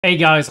Hey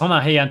guys,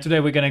 Romain here, and today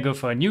we're gonna go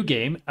for a new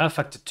game,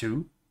 rFactor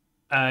 2,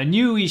 a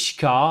newish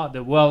car,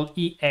 the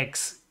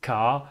worldeX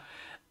car,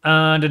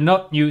 and a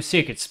not new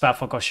circuit,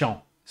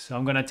 Spa-Francorchamps. So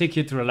I'm gonna take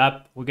you through a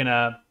lap. We're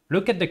gonna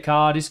look at the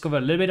car, discover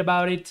a little bit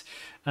about it,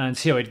 and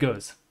see how it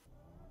goes.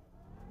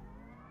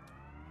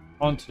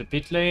 On to the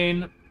pit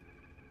lane.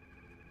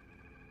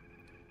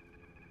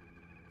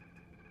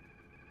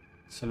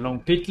 It's a long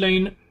pit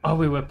lane. Oh,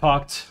 we were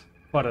parked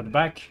quite at the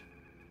back.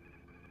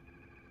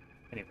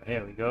 Anyway,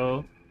 here we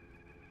go.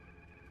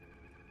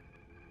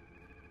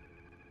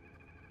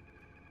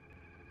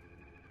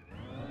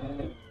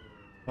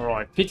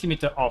 Alright, pit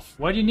limiter off.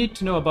 What you need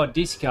to know about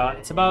this car,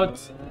 it's about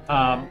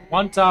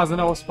 1000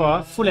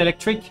 horsepower, full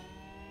electric.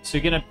 So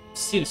you're gonna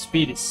see the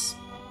speed is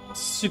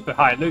super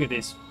high. Look at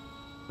this.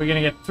 We're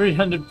gonna get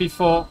 300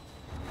 before.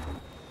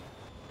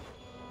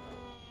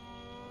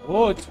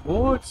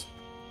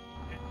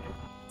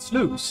 It's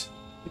loose.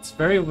 It's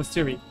very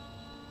oversteery.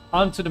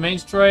 Onto the main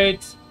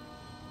straight.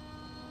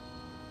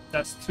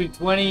 That's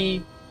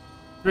 320,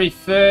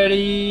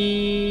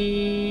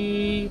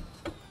 330.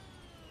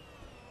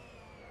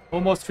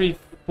 Almost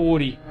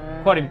 340,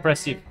 quite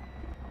impressive.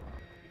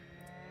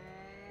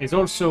 There's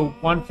also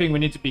one thing we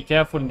need to be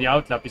careful in the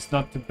outlap is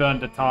not to burn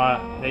the tire.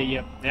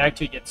 They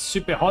actually get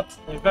super hot.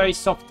 They're very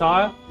soft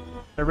tire.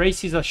 The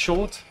races are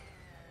short,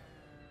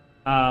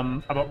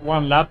 about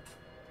 1 lap,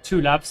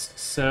 2 laps.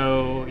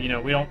 So you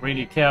know we don't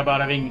really care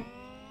about having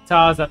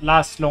tires that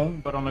last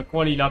long. But on a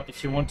quali lap,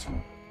 if you want to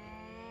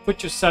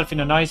put yourself in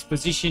a nice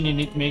position, you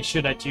need to make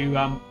sure that you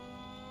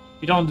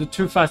don't do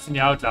too fast in the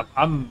outlap.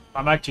 I'm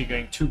actually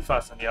going too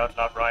fast on the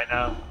outlap right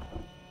now.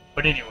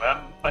 But anyway,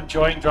 I'm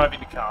enjoying driving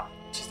the car,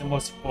 which is the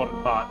most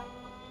important part.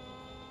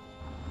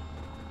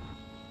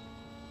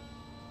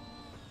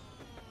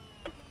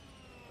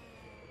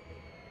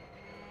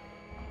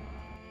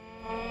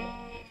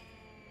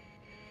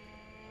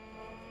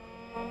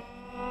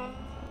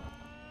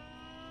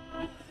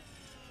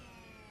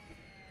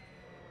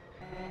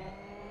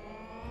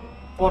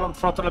 Full on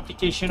throttle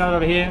application out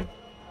of here.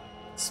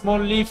 Small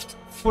lift,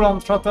 full on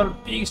throttle,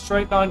 big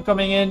straight line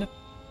coming in.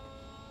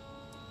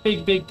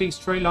 Big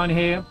straight line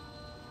here.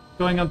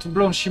 Going on to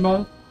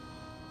Blanchiment.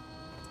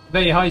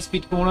 Very high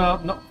speed corner.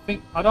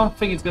 I don't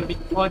think it's going to be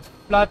quite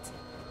flat.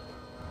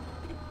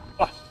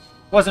 Oh,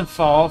 wasn't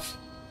far off.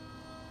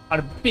 Had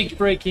a big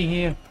braking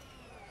here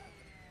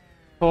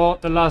for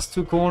the last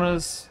 2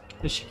 corners.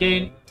 The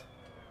chicane.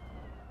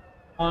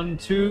 1,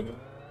 2.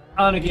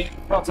 And again,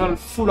 throttle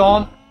full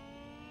on.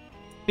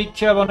 Big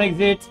curve on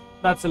exit.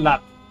 That's a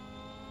lap.